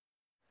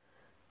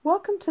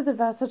Welcome to The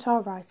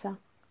Versatile Writer,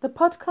 the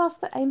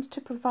podcast that aims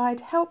to provide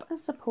help and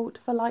support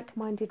for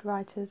like-minded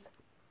writers.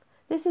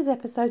 This is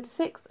episode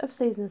 6 of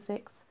season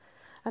 6,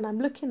 and I'm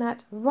looking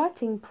at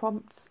writing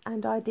prompts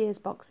and ideas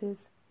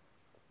boxes.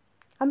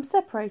 I'm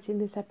separating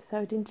this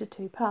episode into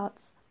 2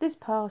 parts. This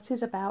part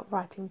is about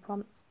writing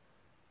prompts.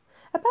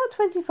 About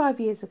 25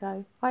 years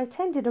ago, I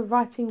attended a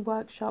writing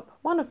workshop,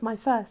 one of my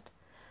first,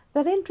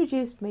 that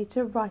introduced me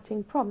to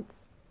writing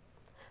prompts.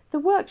 The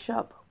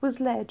workshop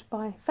was led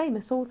by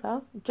famous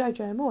author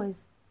Jojo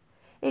Moyes.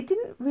 I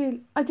didn't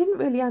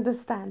really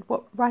understand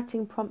what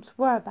writing prompts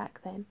were back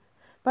then,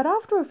 but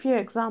after a few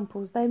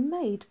examples they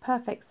made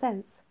perfect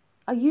sense.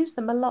 I use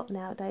them a lot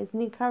nowadays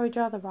and encourage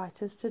other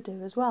writers to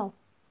do as well.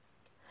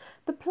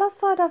 The plus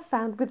side I've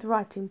found with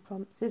writing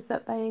prompts is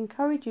that they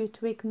encourage you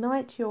to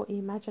ignite your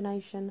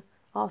imagination,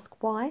 ask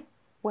why,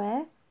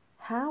 where,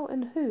 how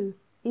and who,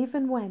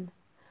 even when.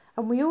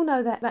 And we all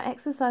know that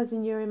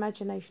exercising your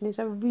imagination is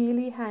a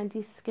really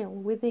handy skill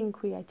within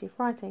creative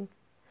writing.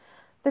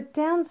 The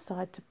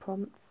downside to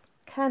prompts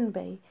can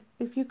be,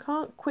 if you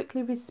can't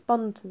quickly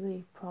respond to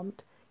the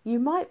prompt, you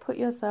might put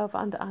yourself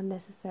under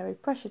unnecessary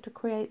pressure to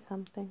create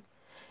something.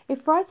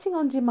 If writing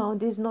on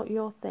demand is not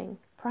your thing,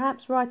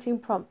 perhaps writing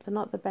prompts are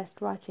not the best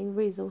writing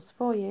resource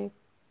for you.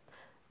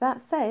 That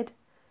said,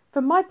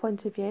 from my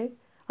point of view,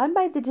 I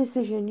made the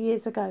decision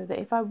years ago that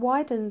if I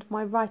widened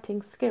my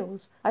writing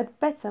skills, I'd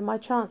better my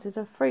chances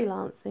of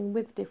freelancing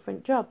with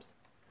different jobs.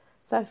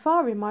 So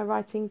far in my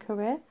writing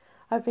career,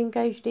 I've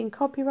engaged in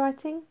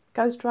copywriting,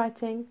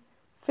 ghostwriting,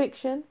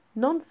 fiction,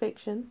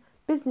 non-fiction,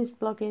 business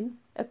blogging,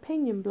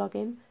 opinion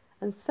blogging,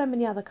 and so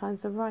many other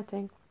kinds of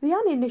writing. The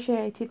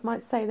uninitiated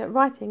might say that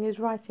writing is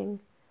writing,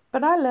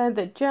 but I learned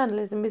that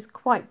journalism is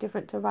quite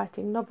different to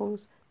writing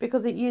novels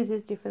because it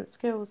uses different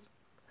skills.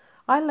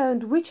 I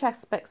learned which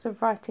aspects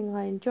of writing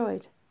I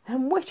enjoyed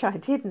and which I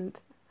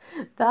didn't.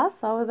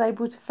 Thus, I was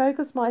able to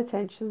focus my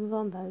attentions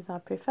on those I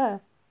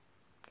prefer.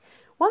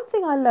 One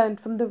thing I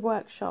learned from the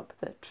workshop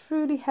that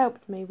truly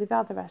helped me with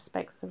other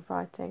aspects of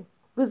writing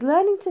was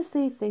learning to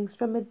see things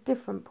from a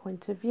different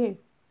point of view.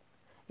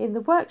 In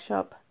the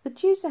workshop, the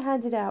tutor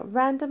handed out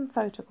random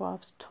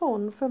photographs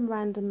torn from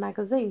random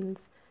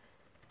magazines.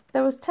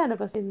 There was 10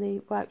 of us in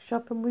the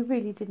workshop and we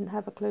really didn't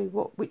have a clue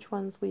which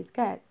ones we'd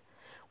get.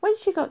 When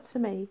she got to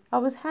me, I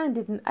was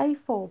handed an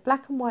A4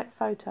 black and white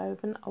photo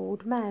of an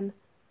old man.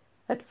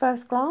 At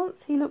first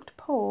glance, he looked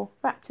poor,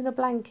 wrapped in a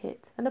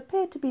blanket, and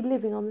appeared to be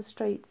living on the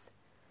streets.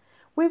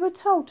 We were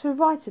told to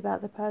write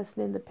about the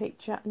person in the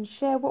picture and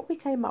share what we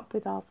came up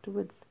with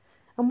afterwards,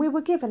 and we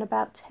were given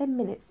about 10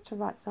 minutes to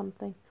write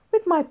something.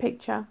 With my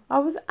picture, I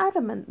was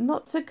adamant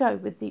not to go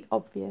with the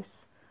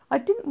obvious. I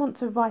didn't want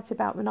to write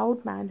about an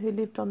old man who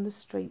lived on the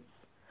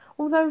streets.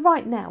 Although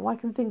right now I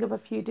can think of a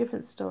few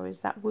different stories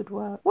that would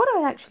work. What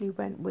I actually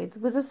went with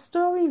was a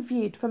story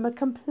viewed from a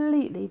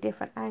completely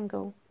different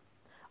angle.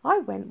 I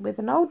went with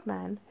an old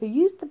man who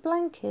used the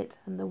blanket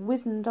and the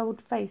wizened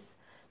old face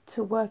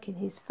to work in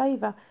his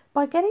favour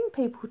by getting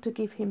people to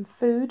give him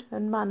food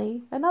and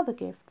money and other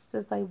gifts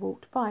as they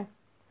walked by.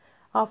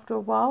 After a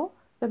while,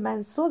 the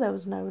man saw there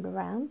was no one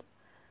around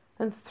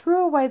and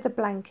threw away the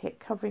blanket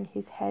covering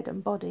his head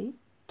and body,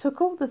 took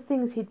all the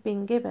things he'd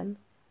been given,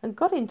 and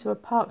got into a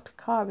parked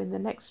car in the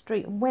next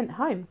street and went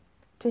home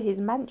to his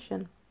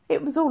mansion.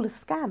 It was all a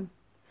scam.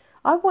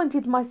 I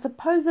wanted my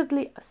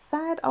supposedly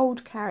sad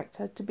old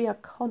character to be a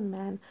con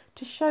man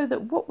to show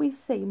that what we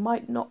see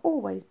might not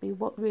always be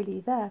what's really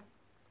there.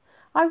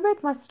 I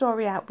read my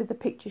story out with the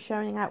picture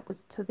showing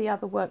outwards to the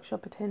other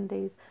workshop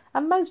attendees,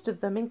 and most of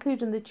them,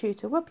 including the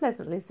tutor, were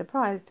pleasantly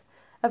surprised.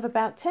 Of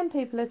about 10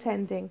 people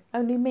attending,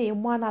 only me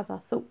and one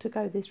other thought to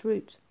go this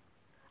route.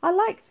 I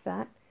liked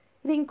that.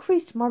 It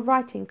increased my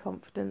writing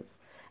confidence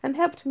and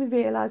helped me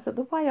realise that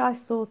the way I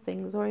saw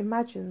things or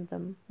imagined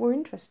them were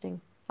interesting.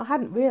 I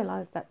hadn't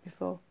realised that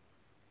before.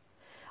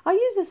 I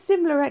use a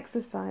similar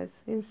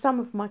exercise in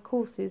some of my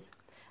courses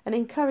and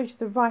encourage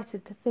the writer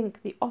to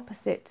think the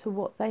opposite to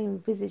what they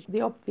envisage the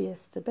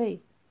obvious to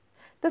be.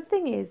 The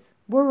thing is,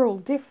 we're all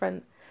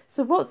different,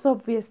 so what's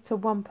obvious to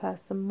one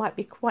person might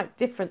be quite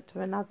different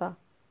to another.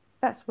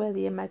 That's where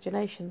the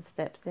imagination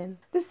steps in.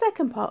 The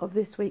second part of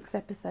this week's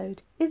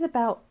episode is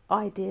about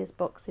ideas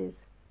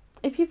boxes.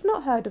 If you've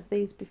not heard of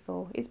these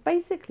before, it's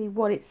basically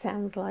what it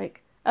sounds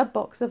like, a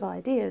box of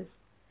ideas.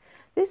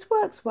 This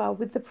works well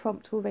with the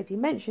prompt already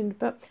mentioned,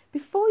 but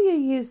before you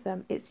use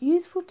them, it's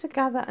useful to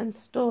gather and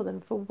store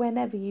them for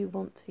whenever you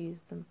want to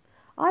use them.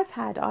 I've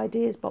had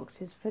ideas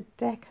boxes for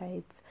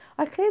decades.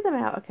 I clear them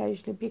out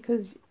occasionally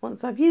because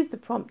once I've used the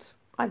prompt,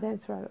 I then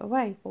throw it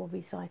away or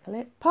recycle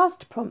it.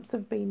 Past prompts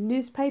have been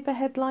newspaper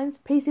headlines,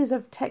 pieces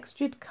of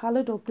textured,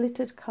 coloured or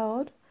glittered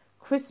card,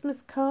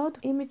 Christmas card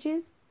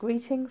images,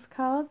 greetings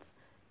cards,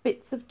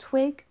 bits of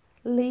twig,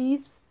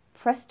 leaves,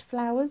 pressed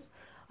flowers.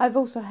 I've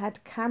also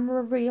had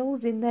camera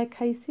reels in their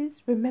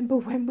cases. Remember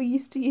when we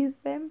used to use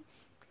them?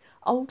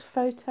 Old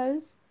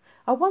photos.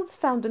 I once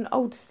found an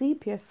old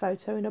sepia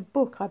photo in a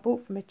book I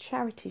bought from a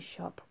charity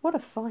shop. What a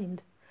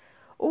find.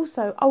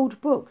 Also old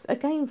books,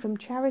 again from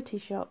charity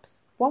shops.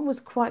 One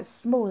was quite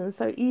small and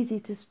so easy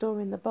to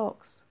store in the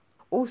box.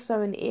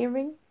 Also an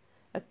earring,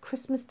 a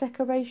Christmas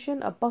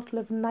decoration, a bottle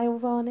of nail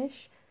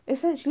varnish,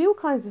 essentially all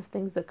kinds of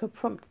things that could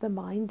prompt the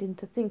mind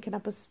into thinking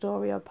up a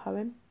story or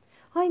poem.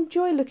 I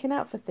enjoy looking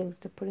out for things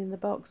to put in the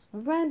box,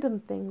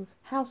 random things,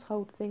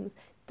 household things.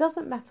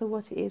 Doesn't matter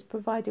what it is,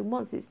 provided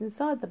once it's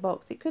inside the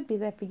box it could be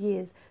there for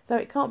years, so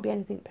it can't be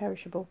anything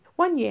perishable.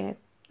 One year,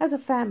 as a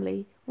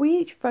family, we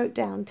each wrote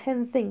down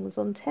 10 things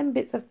on 10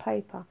 bits of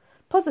paper,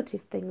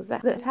 positive things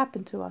that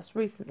happened to us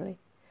recently.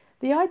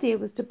 The idea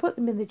was to put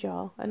them in the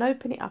jar and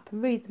open it up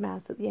and read them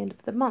out at the end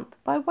of the month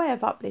by way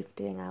of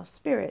uplifting our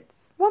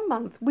spirits. One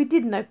month we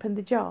didn't open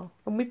the jar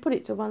and we put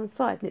it to one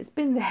side, and it's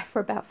been there for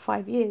about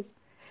 5 years.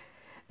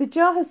 The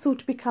jar has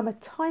sort of become a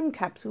time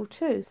capsule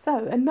too,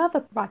 so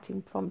another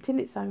writing prompt in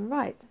its own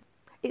right.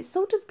 It's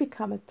sort of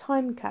become a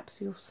time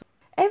capsule.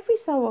 Every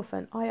so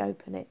often I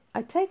open it,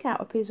 I take out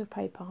a piece of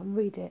paper and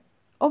read it.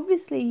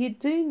 Obviously you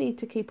do need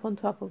to keep on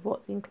top of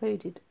what's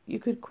included. You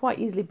could quite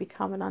easily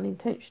become an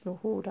unintentional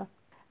hoarder.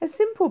 A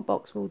simple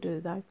box will do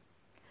though.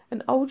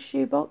 An old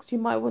shoebox you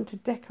might want to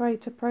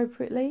decorate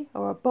appropriately,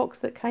 or a box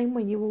that came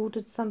when you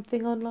ordered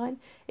something online.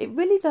 It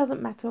really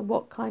doesn't matter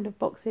what kind of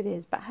box it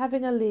is, but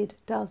having a lid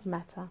does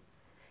matter.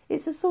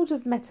 It's a sort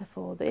of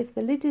metaphor that if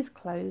the lid is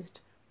closed,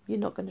 you're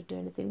not going to do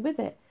anything with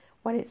it.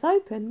 When it's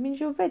open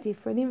means you're ready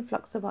for an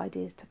influx of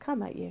ideas to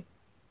come at you.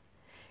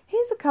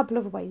 Here's a couple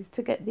of ways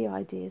to get the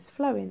ideas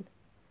flowing.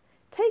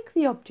 Take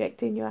the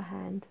object in your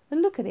hand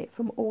and look at it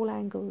from all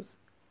angles.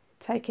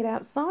 Take it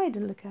outside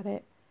and look at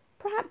it.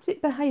 Perhaps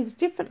it behaves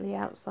differently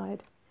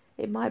outside.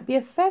 It might be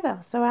a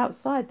feather, so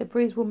outside the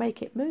breeze will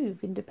make it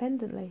move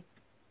independently.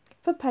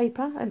 For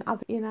paper and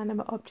other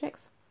inanimate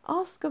objects,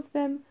 ask of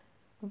them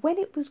when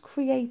it was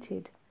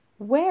created,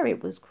 where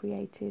it was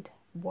created,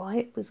 why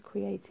it was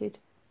created,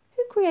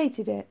 who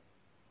created it,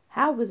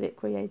 how was it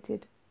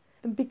created,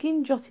 and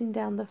begin jotting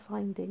down the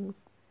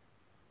findings.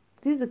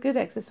 These are good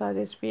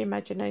exercises for your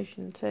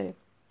imagination too.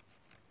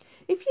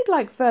 If you'd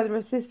like further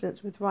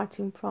assistance with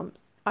writing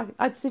prompts,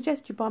 I'd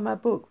suggest you buy my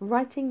book,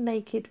 Writing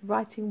Naked,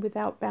 Writing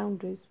Without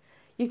Boundaries.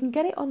 You can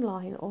get it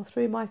online or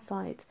through my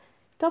site,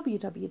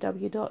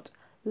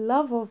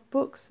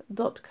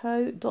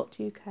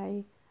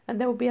 www.loveofbooks.co.uk, and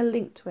there will be a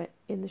link to it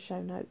in the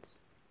show notes.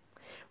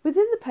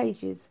 Within the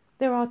pages,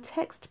 there are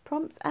text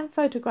prompts and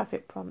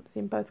photographic prompts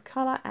in both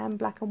colour and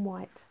black and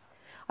white.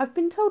 I've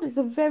been told it's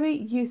a very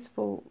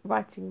useful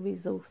writing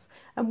resource,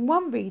 and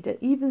one reader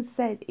even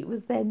said it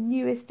was their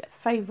newest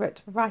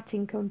favourite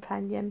writing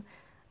companion.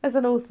 As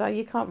an author,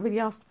 you can't really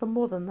ask for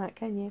more than that,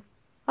 can you?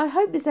 I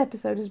hope this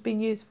episode has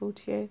been useful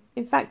to you.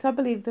 In fact, I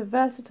believe the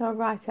Versatile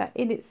Writer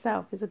in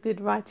itself is a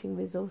good writing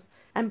resource,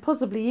 and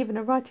possibly even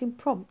a writing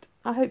prompt.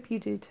 I hope you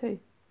do too.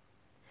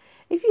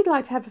 If you'd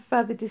like to have a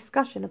further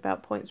discussion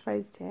about points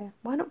raised here,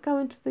 why not go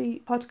into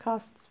the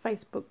podcast's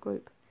Facebook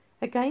group?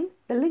 Again,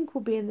 the link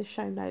will be in the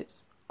show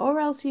notes. Or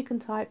else you can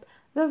type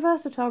the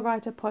Versatile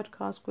Writer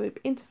Podcast group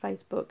into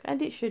Facebook and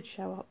it should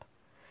show up.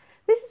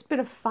 This has been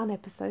a fun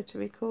episode to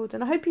record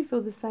and I hope you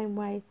feel the same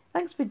way.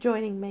 Thanks for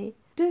joining me.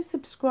 Do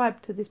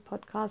subscribe to this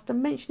podcast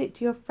and mention it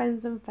to your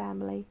friends and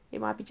family.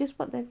 It might be just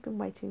what they've been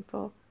waiting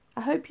for.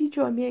 I hope you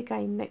join me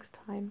again next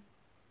time.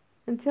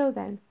 Until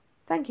then,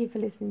 thank you for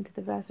listening to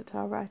the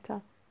Versatile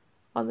Writer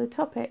on the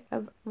topic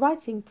of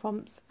writing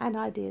prompts and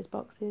ideas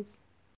boxes.